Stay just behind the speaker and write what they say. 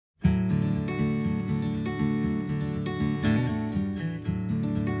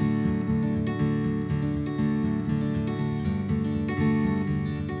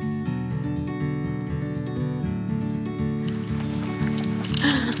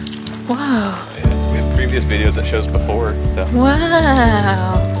Wow. Yeah, we have previous videos that shows before, so.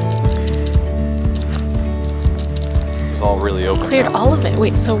 Wow. This is all really open. Cleared now. all of it.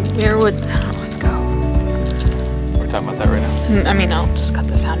 Wait, so where would the house go? We're talking about that right now. I mean, I'll just cut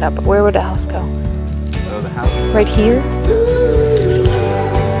the sound out, but where would the house go? Oh, the house. Right here?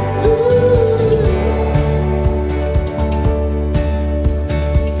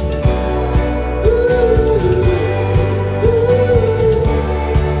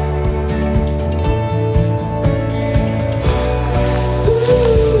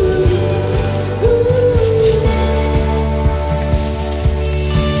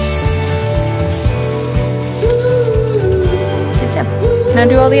 Now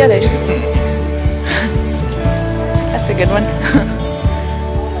do all the others. That's a good one.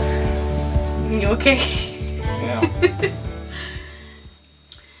 You okay? Yeah.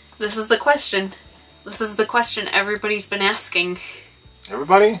 This is the question. This is the question everybody's been asking.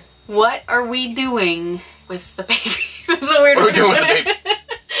 Everybody? What are we doing with the baby? That's a weird What are we way to doing with put the it. baby?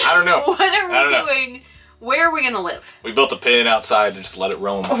 I don't know. What are we doing? Where are we gonna live? We built a pen outside to just let it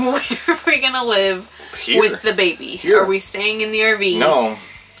roam. Where are we gonna live Here. with the baby? Here. Are we staying in the RV? No.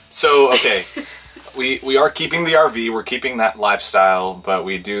 So, okay. we are keeping the RV. We're keeping that lifestyle, but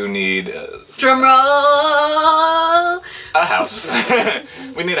we do need Drum roll! a house.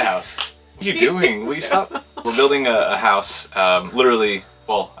 We need a house. What are you doing? Will you stop? We're building a house. Literally,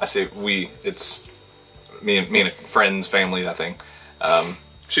 well, I say we. It's me and a friends, family, that thing.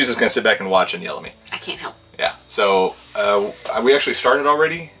 She's just gonna sit back and watch and yell at me. I can't help. Yeah. So we actually started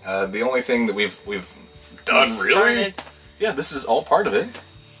already. The only thing that we've done really. Yeah, this is all part of it.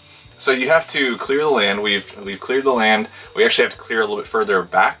 So you have to clear the land. We've cleared the land. We actually have to clear a little bit further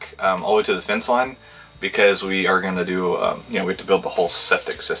back, all the way to the fence line, because we are going to do, we have to build the whole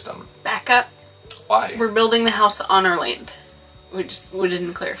septic system. Back up. Why? We're building the house on our land. We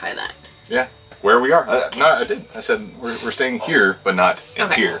didn't clarify that. Yeah, where we are. No, I did. I said we're staying here, but not in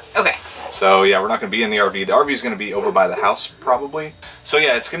here. Okay. So yeah, we're not going to be in the RV. The RV is going to be over by the house, probably. So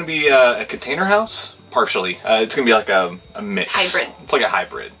yeah, it's going to be a container house. Partially. It's going to be like a mix. Hybrid. It's like a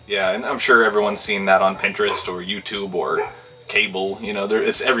hybrid. Yeah, and I'm sure everyone's seen that on Pinterest or YouTube or cable. You know,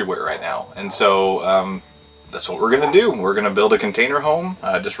 it's everywhere right now. And so that's what we're going to do. We're going to build a container home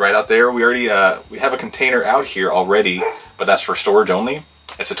just right out there. We already we have a container out here already, but that's for storage only.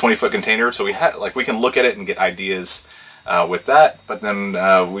 It's a 20-foot container, so we can look at it and get ideas with that. But then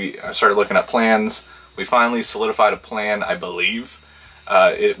I started looking at plans. We finally solidified a plan, I believe.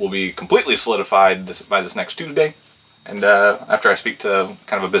 It will be completely solidified by this next Tuesday, and after I speak to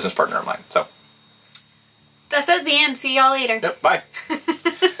kind of a business partner of mine. So that's it. The end. See y'all later. Yep. Bye.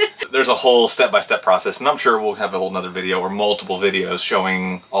 There's a whole step-by-step process, and I'm sure we'll have a whole nother video or multiple videos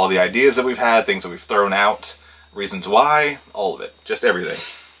showing all the ideas that we've had, things that we've thrown out, reasons why, all of it, just everything.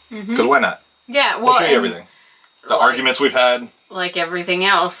 Because why not? Yeah. Well, we'll show you everything. The arguments we've had. Like everything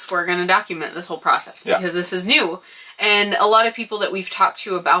else, we're going to document this whole process because this is new. And a lot of people that we've talked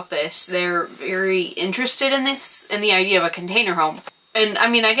to about this, they're very interested in this, in the idea of a container home. And I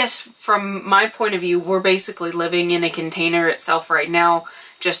mean, I guess from my point of view, we're basically living in a container itself right now,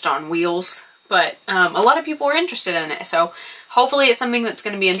 just on wheels. But a lot of people are interested in it. So hopefully it's something that's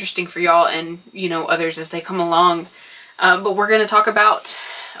going to be interesting for y'all and, you know, others as they come along. But we're going to talk about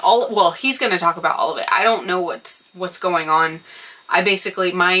well, he's going to talk about all of it. I don't know what's going on. I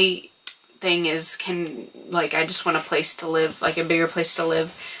basically, my thing is, I just want a place to live, like a bigger place to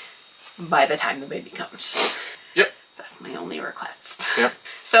live by the time the baby comes. Yep. That's my only request. Yep.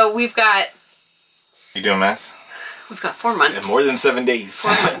 So we've got... You doing math? We've got 4 months. In more than 7 days.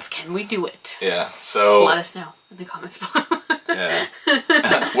 4 months. Can we do it? Yeah, so... Let us know in the comments below. Yeah.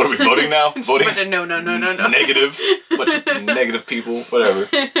 What are we voting now? Voting? No. Negative. Bunch of negative people. Whatever.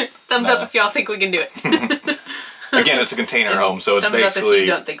 Thumbs up if y'all think we can do it. Again, it's a container home, so it's basically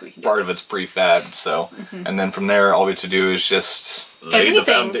part of it's prefab. So, and then from there, all we have to do is just lay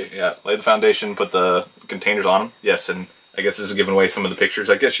the foundation, put the containers on them. Yes, and I guess this is giving away some of the pictures.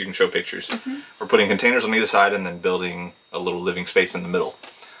 I guess you can show pictures. We're putting containers on either side and then building a little living space in the middle.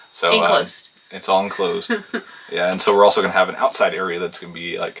 So enclosed. It's all enclosed. Yeah, and so we're also going to have an outside area that's going to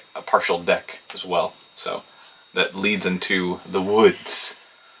be like a partial deck as well. So that leads into the woods.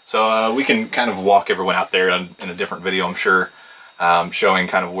 So we can kind of walk everyone out there in a different video, I'm sure, showing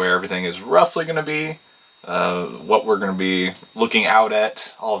kind of where everything is roughly going to be, what we're going to be looking out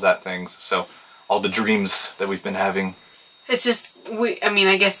at, all of that things. So all the dreams that we've been having. It's just, I mean,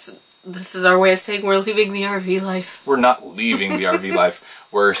 I guess this is our way of saying we're leaving the RV life. We're not leaving the RV life.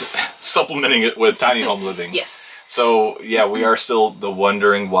 We're supplementing it with tiny home living. Yes. So yeah, we are still the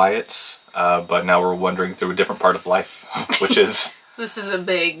wondering Wyatts, but now we're wandering through a different part of life, which is... This is a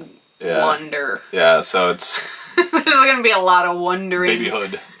big wonder. Yeah, so it's... There's going to be a lot of wondering.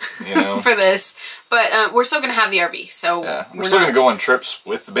 Babyhood, you know. For this. But we're still going to have the RV, so... Yeah, we're still going to go on trips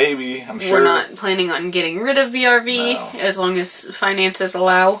with the baby, I'm sure. We're not planning on getting rid of the RV, as long as finances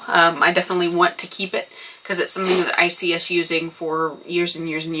allow. I definitely want to keep it, because it's something that I see us using for years and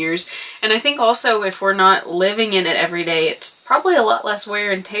years and years. And I think also, if we're not living in it every day, it's probably a lot less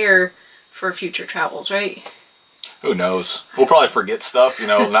wear and tear for future travels, right? Who knows? We'll probably forget stuff, you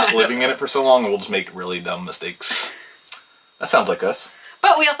know, not living in it for so long, and we'll just make really dumb mistakes. That sounds like us.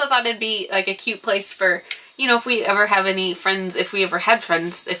 But we also thought it'd be like a cute place for, you know, if we ever have any friends, if we ever had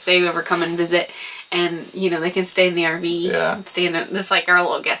friends, if they ever come and visit, and, you know, they can stay in the RV. Yeah. And stay in it. This is like our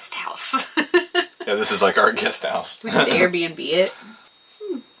little guest house. Yeah, this is like our guest house. We could Airbnb it.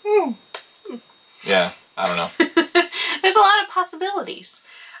 Yeah, I don't know. There's a lot of possibilities.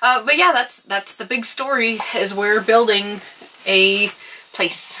 But yeah, that's the big story, is we're building a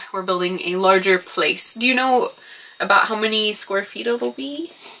place. We're building a larger place. Do you know about how many square feet it'll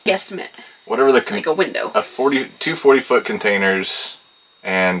be? Guesstimate. Whatever the... Like a window. Two 40-foot containers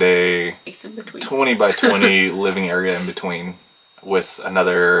and a 20 by 20 living area in between, with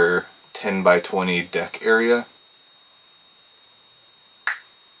another 10 by 20 deck area.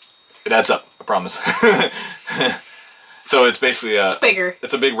 It adds up, I promise. So it's basically it's bigger.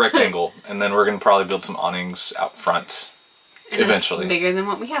 It's a big rectangle, and then we're going to probably build some awnings out front and eventually. Bigger than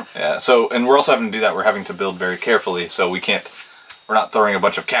what we have. Yeah. So, and we're also having to do that. We're having to build very carefully, so we're not throwing a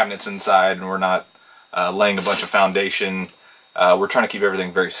bunch of cabinets inside, and we're not laying a bunch of foundation. We're trying to keep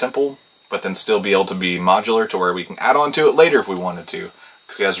everything very simple, but then still be able to be modular to where we can add on to it later if we wanted to.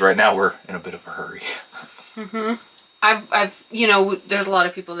 Because right now we're in a bit of a hurry. Mm-hmm. I've, you know, there's a lot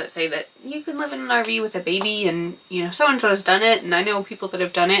of people that say that you can live in an RV with a baby, and, you know, so-and-so's done it, and I know people that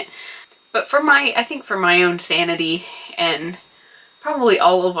have done it. But I think for my own sanity, and probably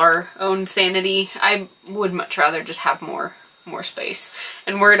all of our own sanity, I would much rather just have more space.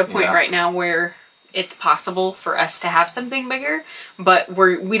 And we're at a point right now where it's possible for us to have something bigger, but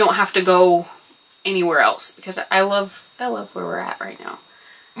we don't have to go anywhere else, because I love where we're at right now.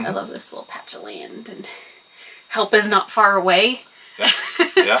 Mm-hmm. I love this little patch of land, and help is not far away. Yeah.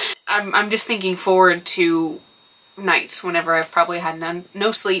 Yeah. I'm just thinking forward to nights whenever I've probably had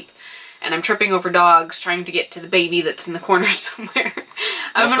no sleep, and I'm tripping over dogs trying to get to the baby that's in the corner somewhere.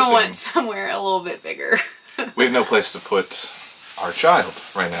 I'm going to want somewhere a little bit bigger. We have no place to put our child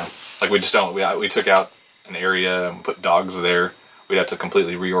right now. Like, we just don't. We took out an area and put dogs there. We'd have to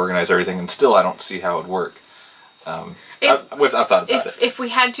completely reorganize everything, and still I don't see how it would work. I've thought about it. If we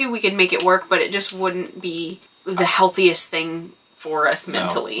had to, we could make it work, but it just wouldn't be the healthiest thing for us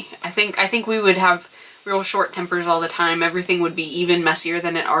mentally. No. I think we would have real short tempers all the time. Everything would be even messier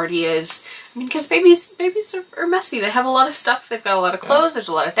than it already is. I mean, because babies are messy. They have a lot of stuff. They've got a lot of clothes. There's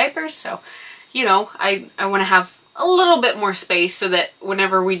a lot of diapers. So, you know, I want to have a little bit more space so that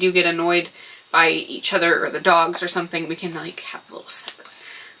whenever we do get annoyed by each other or the dogs or something, we can, like, have a little separate.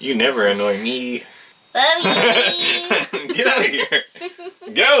 You never annoy me. Love you. Get out of here.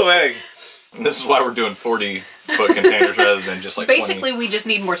 Go away. And this is why we're doing 40-foot containers rather than just like Basically, 20. we just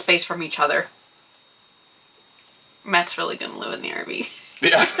need more space from each other. Matt's really going to live in the RV.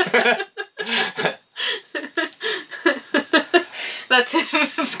 Yeah.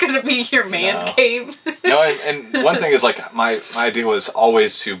 It's going to be your man cave. No, and one thing is, like, my idea was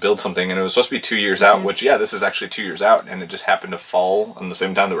always to build something, and it was supposed to be 2 years out, which, yeah, this is actually 2 years out, and it just happened to fall on the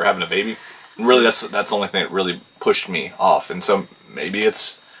same time that we're having a baby. And really, that's the only thing that really pushed me off. And so maybe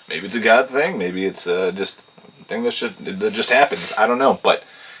it's a God thing. Maybe it's just a thing that just happens. I don't know. But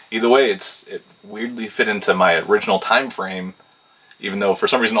either way, it weirdly fit into my original time frame. Even though for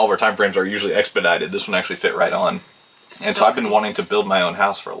some reason all of our time frames are usually expedited, this one actually fit right on. And so I've been wanting to build my own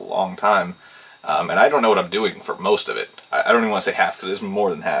house for a long time, and I don't know what I'm doing for most of it. I don't even want to say half, because it's more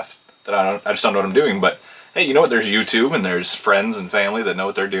than half. I just don't know what I'm doing. But hey, you know what? There's YouTube, and there's friends and family that know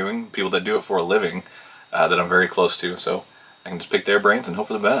what they're doing, people that do it for a living that I'm very close to. So I can just pick their brains and hope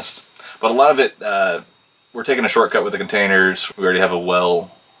for the best. But a lot of it, we're taking a shortcut with the containers. We already have a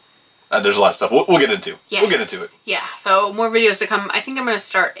well. There's a lot of stuff we'll get into. Yeah. We'll get into it. Yeah, so more videos to come. I think I'm going to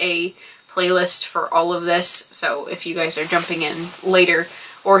start a playlist for all of this. So if you guys are jumping in later,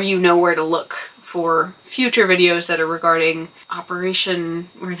 or you know where to look for future videos that are regarding Operation...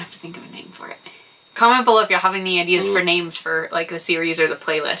 We're going to have to think of a name for it. Comment below if you have any ideas for names for, like, the series or the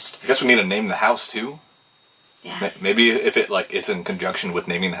playlist. I guess we need to name the house, too. Yeah. Maybe if it's in conjunction with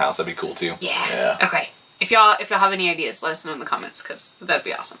naming the house, that'd be cool, too. Yeah. Okay. If y'all have any ideas, let us know in the comments, because that'd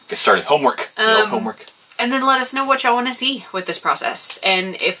be awesome. Get started. Homework. Homework. And then let us know what y'all want to see with this process.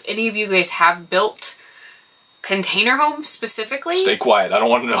 And if any of you guys have built container home specifically. Stay quiet. I don't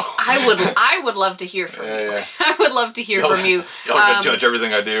want to know. I would love to hear from you. Yeah. I would love to hear from you. Y'all gonna judge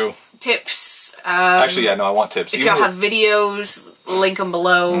everything I do. Tips. Actually, yeah, no, I want tips. If y'all have videos, link them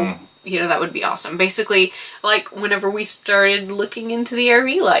below. You know, that would be awesome. Basically, like whenever we started looking into the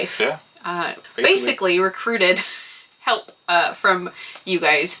RV life. Yeah. Basically recruited help from you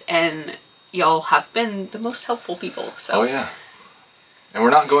guys, and y'all have been the most helpful people. So. Oh yeah. And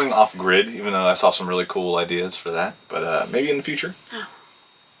we're not going off grid, even though I saw some really cool ideas for that. But maybe in the future. Oh.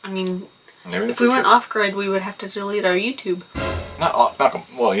 I mean, maybe if we went off grid, we would have to delete our YouTube.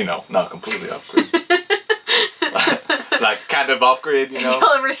 Well, you know, not completely off grid. Like kind of off grid, you know. If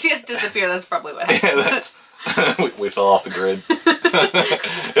y'all ever see us disappear, that's probably what happened. Yeah, we fell off the grid.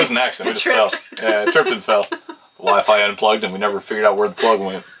 It was an accident. We just fell. Yeah, tripped and fell. Wi-Fi unplugged, and we never figured out where the plug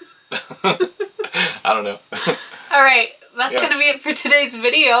went. I don't know. All right, that's gonna be it for today's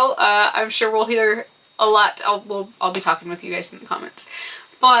video. I'm sure we'll hear a lot. I'll be talking with you guys in the comments.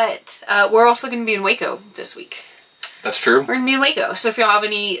 But we're also gonna be in Waco this week. That's true. We're gonna be in Waco, so if y'all have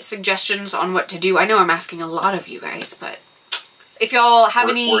any suggestions on what to do, I know I'm asking a lot of you guys, but if y'all have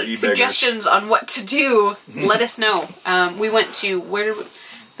any suggestions on what to do, let us know. We went to,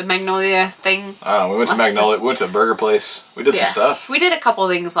 the Magnolia thing? We went to Magnolia, we went to a burger place, we did some stuff. We did a couple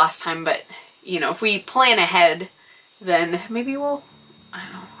things last time, but, you know, if we plan ahead, then maybe we'll, I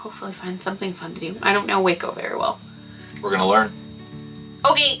don't know, hopefully find something fun to do. I don't know Waco very well. We're gonna learn.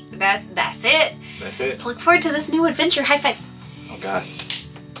 Okay, that's it. That's it. Look forward to this new adventure. High five. Oh god.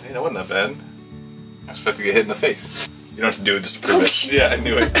 Hey, that wasn't that bad. I was about to get hit in the face. You don't have to do it just to prove it. Yeah, I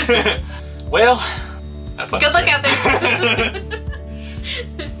knew it. Well, have fun. Good luck out there.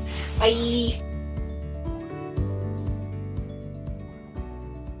 Bye.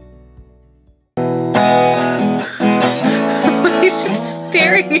 He's just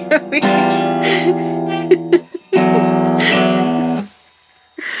staring at me.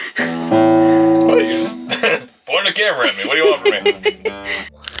 Well, you just pointing the camera at me. What do you want from me?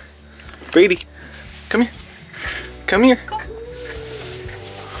 Brady, come here. Come here. Go.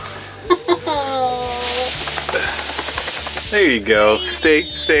 There you go. Hey.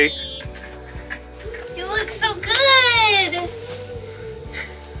 Stay. You look so good.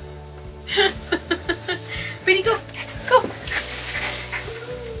 Brady, go.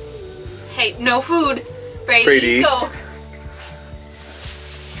 Hey, no food. Brady. Go.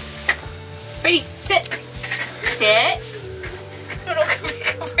 Brady, sit. No, come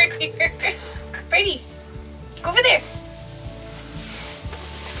back over here. Brady, go over there.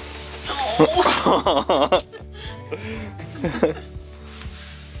 Oh.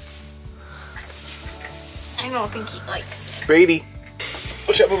 I don't think he likes it. Brady.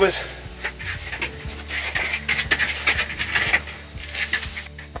 What's up, boys?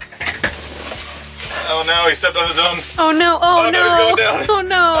 Oh no, he stepped on his own. Oh no, oh no. He's going down. Oh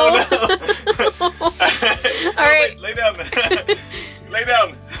no. Oh no. Alright. Lay down. Lay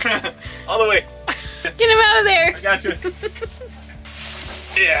down. All the way. Get him out of there. I got you.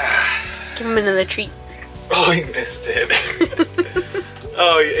 Yeah. Give him another treat. Oh, he missed it.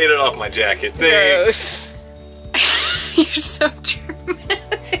 Oh, you ate it off my jacket. Thanks. Gross. You're so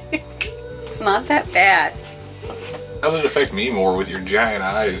dramatic. It's not that bad. How does it affect me more with your giant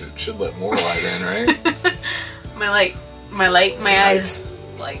eyes? It should let more light in, right? my eyes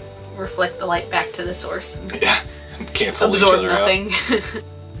like reflect the light back to the source. And yeah, cancel each absorb other nothing. out.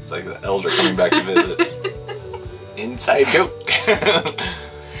 It's like the elves are coming back to visit. Inside joke.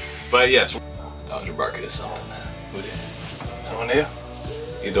 But yes, dogs are barking at something. Who did? Someone new?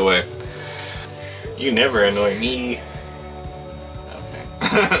 Either way, you never annoy me.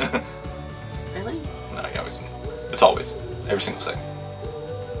 Okay. Really? No, you always. It's always. Every single second.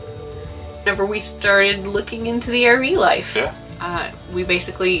 Whenever we started looking into the RV life, we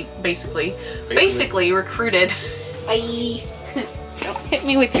basically recruited. Bye. Don't hit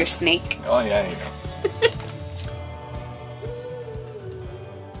me with your snake. Oh yeah, you know.